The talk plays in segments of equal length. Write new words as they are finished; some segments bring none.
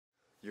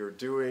you're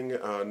doing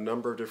a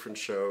number of different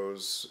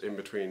shows in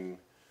between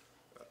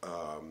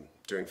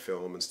doing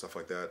film and stuff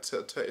like that.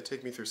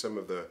 Take me through some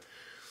of the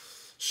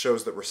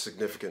shows that were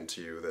significant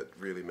to you, that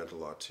really meant a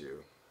lot to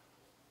you.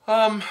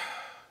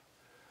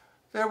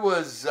 There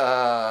was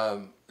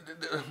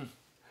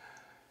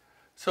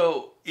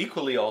so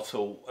equally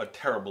also a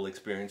terrible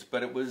experience,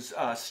 but it was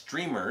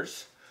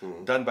Streamers,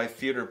 done by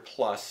Theatre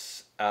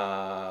Plus,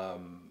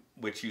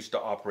 which used to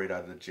operate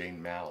out of the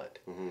Jane Mallet.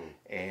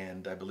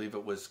 And I believe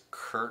it was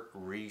Kurt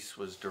Reese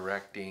was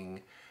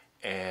directing,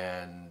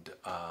 and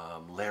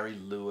Larry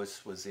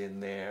Lewis was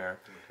in there,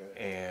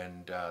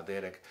 and they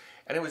had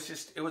and it was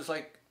just, it was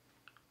like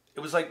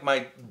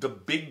the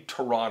big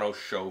Toronto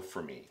show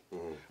for me,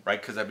 right?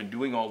 Because I've been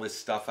doing all this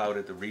stuff out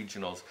at the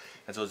regionals,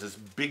 and so it was this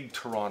big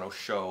Toronto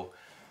show,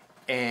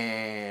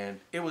 and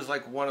it was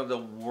like one of the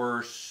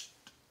worst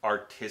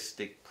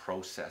artistic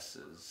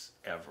processes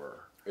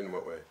ever. In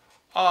what way?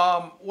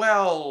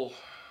 Well,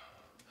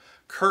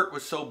 Kurt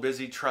was so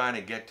busy trying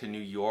to get to New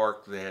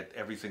York that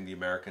everything the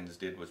Americans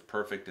did was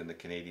perfect and the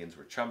Canadians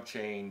were chump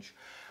change.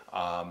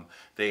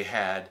 They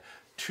had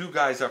two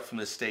guys up from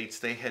the States.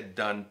 They had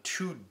done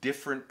two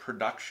different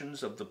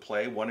productions of the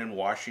play, one in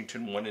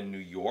Washington, one in New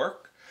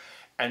York.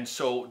 And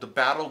so the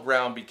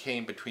battleground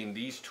became between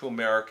these two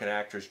American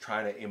actors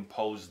trying to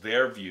impose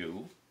their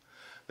view,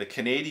 the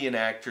Canadian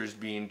actors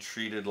being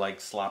treated like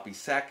sloppy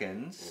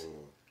seconds,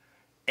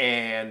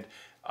 and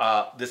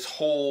this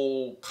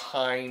whole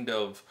kind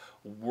of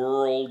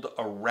world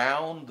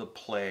around the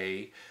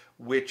play,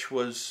 which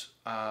was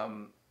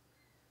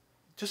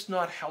just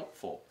not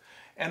helpful.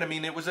 And I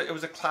mean, it was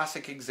a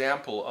classic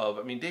example of,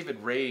 I mean,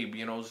 David Rabe,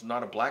 you know, is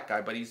not a black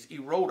guy, but he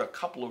wrote a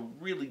couple of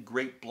really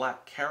great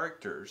black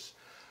characters.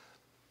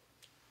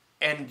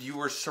 And you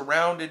were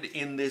surrounded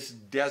in this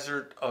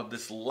desert of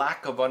this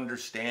lack of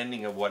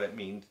understanding of what it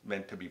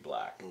meant to be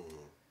black.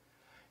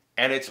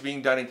 And it's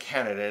being done in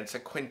Canada, and it's a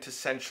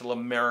quintessential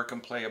American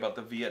play about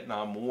the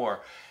Vietnam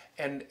War.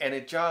 And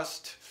it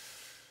just,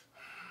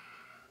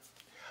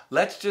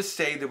 let's just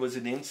say there was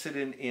an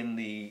incident in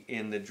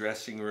the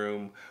dressing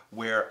room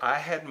where I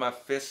had my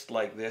fist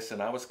like this,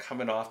 and I was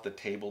coming off the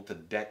table to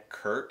deck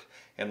Kurt,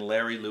 and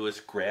Larry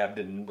Lewis grabbed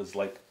and was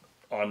like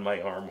on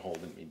my arm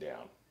holding me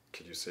down.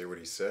 Could you say what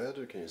he said,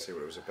 or can you say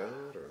what it was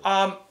about?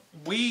 Or?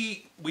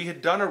 We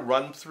had done a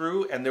run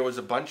through, and there was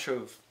a bunch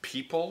of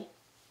people,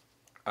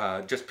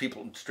 just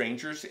people,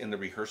 strangers in the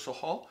rehearsal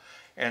hall.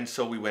 And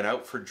so we went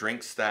out for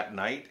drinks that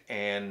night,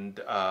 and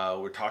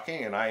we're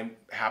talking, and I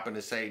happened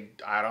to say,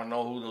 I don't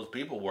know who those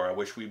people were. I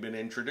wish we'd been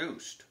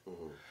introduced.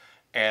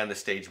 And the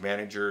stage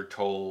manager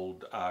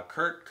told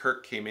Kurt.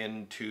 Kurt came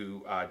in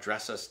to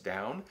dress us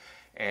down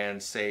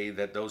and say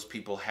that those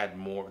people had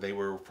more, they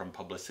were from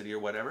publicity or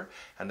whatever,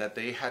 and that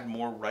they had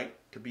more right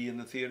to be in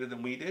the theater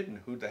than we did, and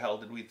who the hell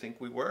did we think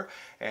we were?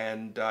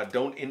 And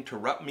don't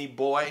interrupt me,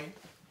 boy.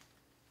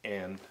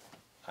 And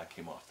I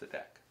came off the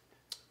deck.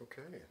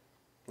 Okay.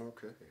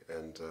 Okay.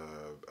 And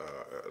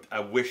I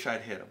wish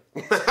I'd hit him.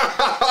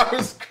 I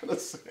was gonna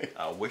say.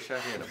 I wish I'd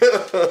hit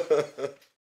him.